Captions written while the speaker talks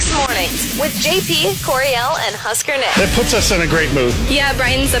Mornings with JP, Coriel, and Husker Nick. That puts us in a great mood. Yeah,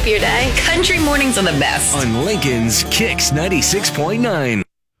 brightens up your day. Country mornings are the best. On Lincoln's Kicks 96.9.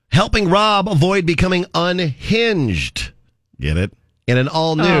 Helping Rob avoid becoming unhinged. Get it? In an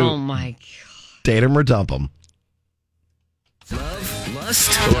all-new Oh, my God. Date 'em or Dump 'em. Love,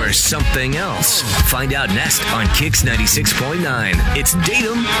 lust, or something else? Find out next on Kicks 96.9. It's Date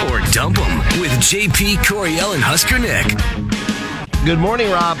 'em or Dump 'em with JP, Coriel, and Husker Nick. Good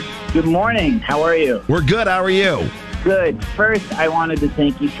morning, Rob. Good morning. How are you? We're good. How are you? Good. First, I wanted to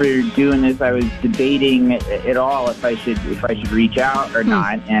thank you for doing this. I was debating it all if I should reach out or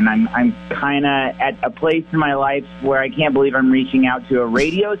not, and I'm kind of at a place in my life where I can't believe I'm reaching out to a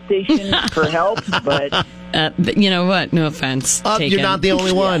radio station for help. But you know what? No offense. You're not the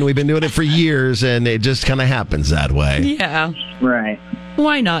only one. We've been doing it for years, and it just kind of happens that way. Yeah. Right.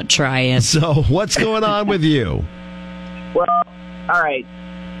 Why not try it? So, what's going on with you? Well, all right.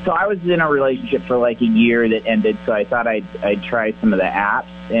 So I was in a relationship for like a year that ended, so I thought I'd try some of the apps,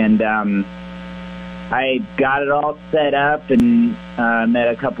 and I got it all set up and met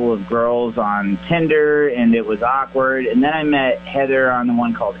a couple of girls on Tinder, and it was awkward. And then I met Heather on the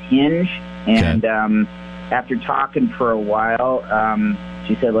one called Hinge, and after talking for a while,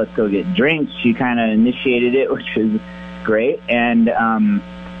 she said, let's go get drinks. She kind of initiated it, which was great, and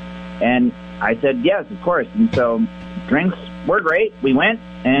I said, yes, of course. And so drinks were great. We went,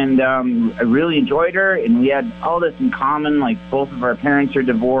 and I really enjoyed her, and we had all this in common. Like, both of our parents are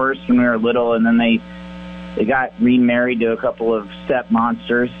divorced when we were little, and then they got remarried to a couple of step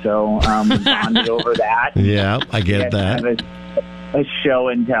monsters, so we bonded over that. Yeah, I get that. Kind of a show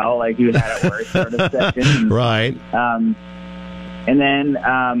and tell, like you had at work sort of session. Right. And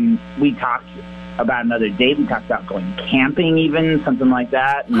then we talked about another date. We talked about going camping, even something like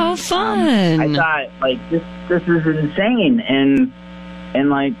that. And, oh, fun! I thought, like, this is insane, and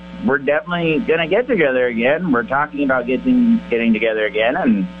like, we're definitely gonna get together again. We're talking about getting together again,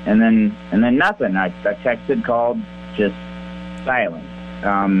 and then nothing. I texted, called, just silent.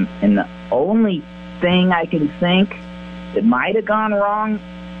 And the only thing I can think that might have gone wrong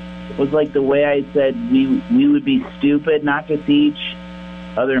was like the way I said we would be stupid not to see each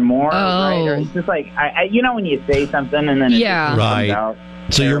other more, right? Or it's just like, I you know when you say something and then it just right. comes out.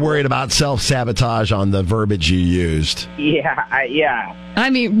 So you're worried about self-sabotage on the verbiage you used. Yeah. I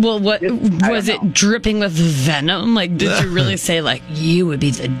mean, well, what was it dripping with venom? Like, did you really say, like, you would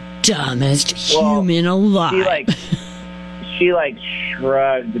be the dumbest human alive? She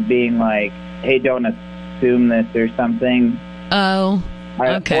shrugged, being like, hey, don't assume this or something. Oh,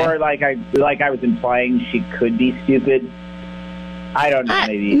 okay. Or like I was implying she could be stupid. I don't know.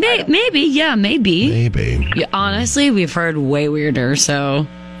 Maybe. Yeah, maybe. Yeah, honestly, we've heard way weirder, so.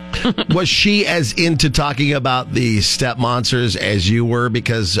 Was she as into talking about the step monsters as you were?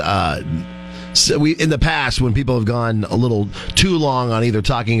 Because so in the past, when people have gone a little too long on either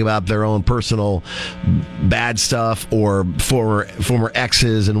talking about their own personal bad stuff or former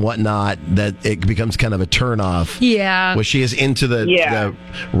exes and whatnot, that it becomes kind of a turnoff. Yeah. Was she as into the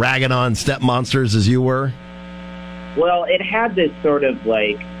ragging on step monsters as you were? Well, it had this sort of,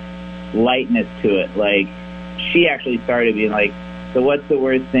 like, lightness to it. Like, she actually started being like, so what's the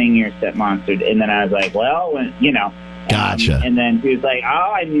worst thing your stepmonster did? And then I was like, well, you know. Gotcha. And then she was like,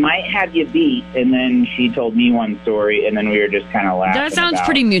 oh, I might have you beat. And then she told me one story, and then we were just kind of laughing. That sounds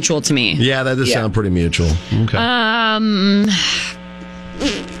pretty mutual to me. Yeah, that does sound pretty mutual. Okay.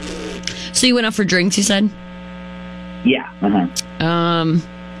 So you went out for drinks, you said? Yeah. Uh-huh.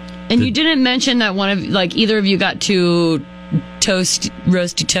 And you didn't mention that either of you got too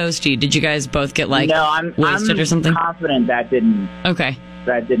roasty toasty. Did you guys both get wasted or something? I'm confident that didn't. Okay.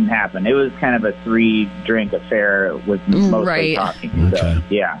 That didn't happen. It was kind of a 3-drink affair with mostly talking. So,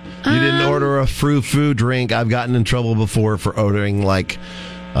 yeah. You didn't order a frou-frou drink. I've gotten in trouble before for ordering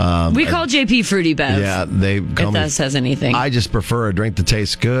we call JP Fruity Bev. Yeah, they call if that says anything. I just prefer a drink that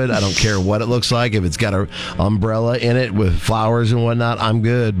tastes good. I don't care what it looks like. If it's got an umbrella in it with flowers and whatnot, I'm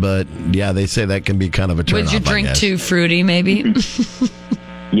good. But yeah, they say that can be kind of a turn off. Would you drink too fruity, maybe?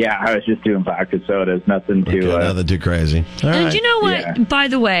 Yeah, I was just doing vodka sodas. Nothing too crazy. All and right. you know what? Yeah. By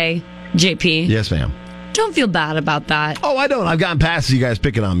the way, JP. Yes, ma'am. Don't feel bad about that. Oh, I don't. I've gotten past you guys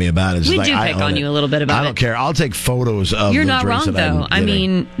picking on me about it. We do pick on you a little bit about it. I don't care. I'll take photos of You're the not drinks wrong, that though. I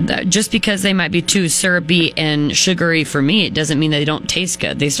mean, just because they might be too syrupy and sugary for me, it doesn't mean they don't taste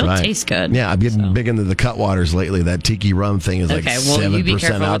good. They still taste good. Yeah, I'm getting big into the Cutwaters lately. That tiki rum thing is like 7% you be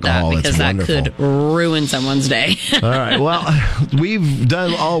careful alcohol. with that because that could ruin someone's day. All right. Well, we've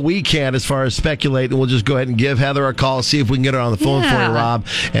done all we can as far as speculate, and we'll just go ahead and give Heather a call, see if we can get her on the phone for you, Rob.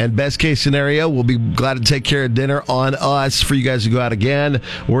 And best case scenario, we'll be glad to to take care of dinner on us for you guys to go out again.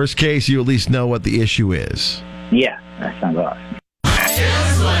 Worst case, you at least know what the issue is. Yeah, that sounds awesome.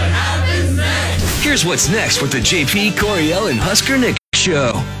 Here's what's next with the JP, Coriel, and Husker Nick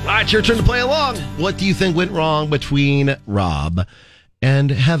show. All right, it's your turn to play along. What do you think went wrong between Rob and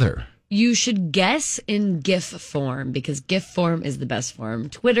Heather? You should guess in GIF form because GIF form is the best form.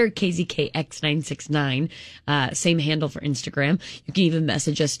 Twitter, KZKX969. Same handle for Instagram. You can even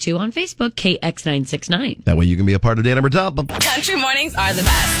message us too on Facebook, KX969. That way you can be a part of Day Number Top. Country mornings are the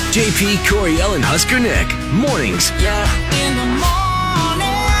best. JP, Coriel, and Husker Nick. Mornings. In the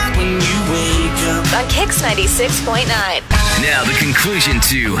morning when you wake up. On Kicks 96.9. Now the conclusion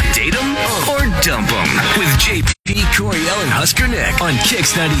to Date 'em or Dump 'em with JP, Coriel, and Husker Nick on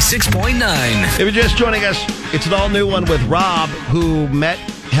Kicks 96.9. If you're just joining us, it's an all-new one with Rob, who met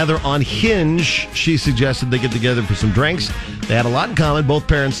Heather on Hinge. She suggested they get together for some drinks. They had a lot in common. Both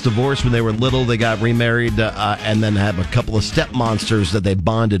parents divorced when they were little. They got remarried and then have a couple of step monsters that they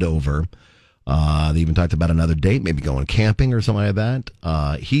bonded over. They even talked about another date, maybe going camping or something like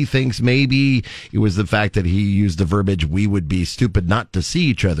that. He thinks maybe it was the fact that he used the verbiage, we would be stupid not to see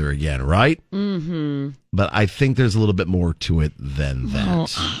each other again, right? Mm-hmm. But I think there's a little bit more to it than that. Oh,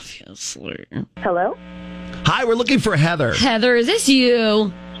 obviously. Hello? Hi, we're looking for Heather. Heather, is this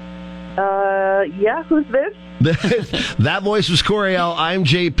you? Yeah, who's this? That voice was Coriel. I'm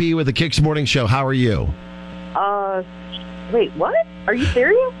JP with the Kicks Morning Show. How are you? Wait, what? Are you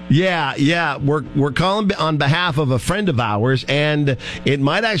serious? Yeah. We're calling on behalf of a friend of ours, and it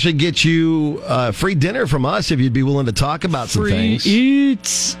might actually get you free dinner from us if you'd be willing to talk about some things.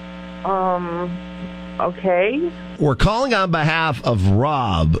 Eats. Okay. We're calling on behalf of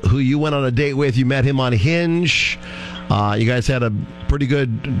Rob, who you went on a date with. You met him on Hinge. You guys had a pretty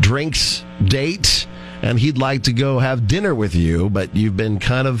good drinks date, and he'd like to go have dinner with you, but you've been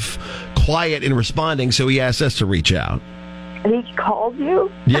kind of quiet in responding, so he asked us to reach out. He called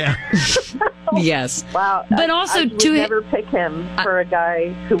you? Yeah. Yes. Wow. But I would never pick him for a guy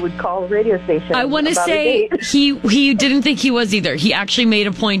who would call a radio station. I want to say he didn't think he was either. He actually made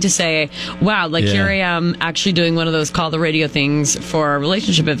a point to say, wow, here I am actually doing one of those call the radio things for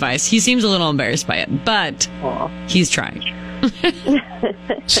relationship advice. He seems a little embarrassed by it, but he's trying.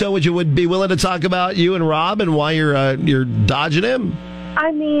 So would you be willing to talk about you and Rob and why you're dodging him?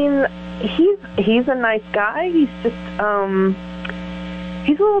 I mean, he's a nice guy. He's just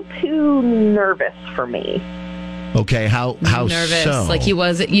he's a little too nervous for me. Okay, how nervous? so? Like he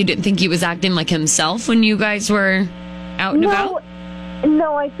was. You didn't think he was acting like himself when you guys were out and about?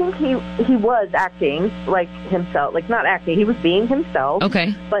 No, I think he was acting like himself. Like not acting, he was being himself.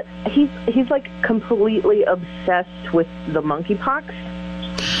 Okay, but he's like completely obsessed with the monkeypox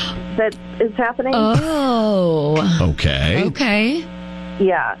that is happening. Oh, okay.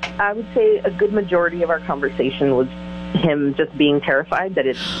 Yeah, I would say a good majority of our conversation was him just being terrified that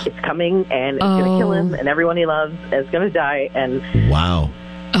it's coming and it's going to kill him and everyone he loves is going to die. And wow.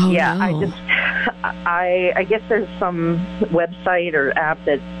 Oh, yeah, no. I guess there's some website or app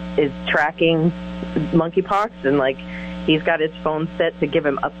that is tracking monkeypox, and like he's got his phone set to give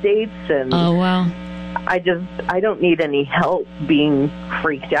him updates. And oh wow. I don't need any help being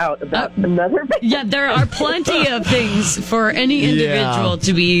freaked out about another baby. Yeah, there are plenty of things for any individual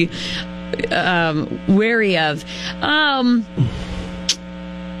to be wary of.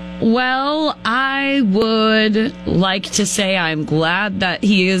 Well, I would like to say I'm glad that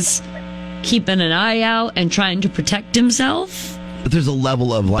he is keeping an eye out and trying to protect himself. But there's a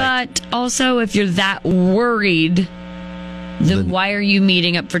level of But also, if you're that worried, then why are you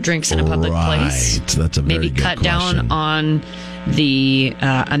meeting up for drinks in a public place? That's a very Maybe good cut question. down on the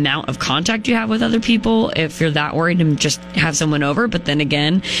amount of contact you have with other people if you're that worried, and just have someone over. But then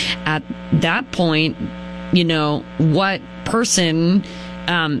again, at that point, what person,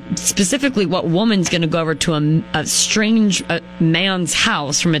 specifically what woman's going to go over to a strange man's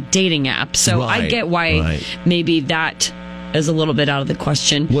house from a dating app? So I get why maybe that is a little bit out of the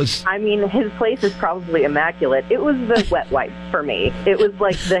question. I mean, his place is probably immaculate. It was the wet wipes for me. It was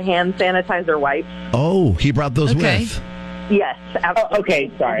like the hand sanitizer wipes. Oh, he brought those with. Yes, absolutely.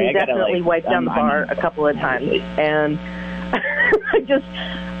 Okay, sorry. He definitely wiped down the bar a couple of times. And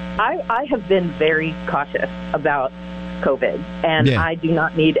I have been very cautious about COVID, and I do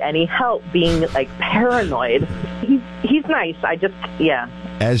not need any help being like paranoid. He's nice.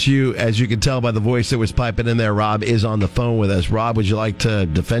 As you can tell by the voice that was piping in there, Rob is on the phone with us. Rob, would you like to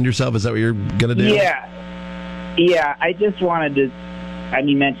defend yourself? Is that what you're going to do? Yeah. I just wanted to,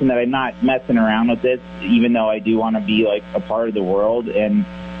 mention that I'm not messing around with this, even though I do want to be like a part of the world, and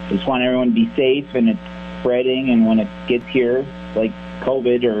I just want everyone to be safe, and it's spreading, and when it gets here, like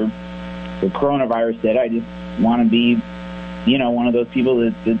COVID or coronavirus did. I just want to be, one of those people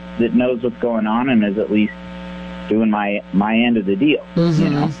that knows what's going on and is at least doing my end of the deal.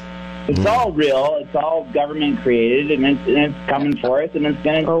 It's all real. It's all government created, and it's coming for us, and it's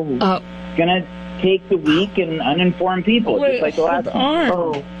gonna take the weak and uninformed people, just like the last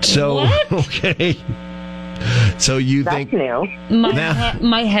one. So okay. So you That's think new.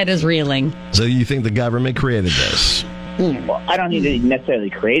 My head is reeling. So you think the government created this? Well, I don't think they necessarily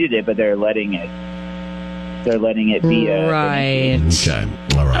created it, but they're letting it be right. Okay.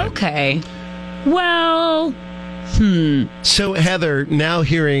 All right. Okay. Well, So Heather, now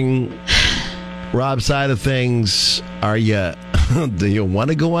hearing Rob's side of things, do you want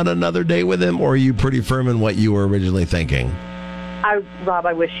to go on another date with him, or are you pretty firm in what you were originally thinking? Rob,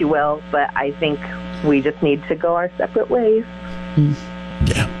 I wish you well, but I think we just need to go our separate ways.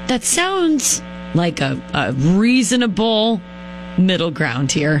 Yeah. that sounds like a reasonable middle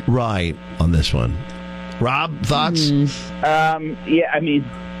ground here. Right, on this one. Rob, thoughts? Yeah, I mean,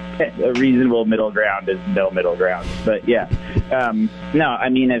 a reasonable middle ground is no middle ground. But yeah, no, I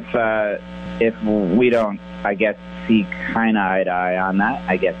mean, if we don't, I guess, see kind of eye to eye on that,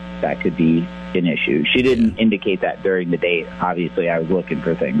 I guess that could be an issue. She didn't indicate that during the date. Obviously, I was looking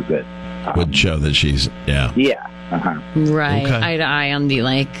for things that would show that she's, yeah. Right, Okay. eye to eye on the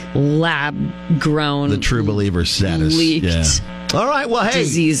lab grown, The true believer status. leaked Yeah. All right, well, hey.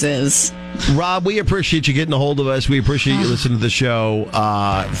 diseases. Rob, we appreciate you getting a hold of us. We appreciate you listening to the show.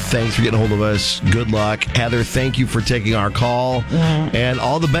 Thanks for getting a hold of us. Good luck. Heather, thank you for taking our call. And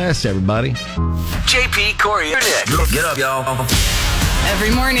all the best, everybody. JP, Corey, and Nick. Get up, y'all.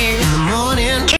 Every morning. morning.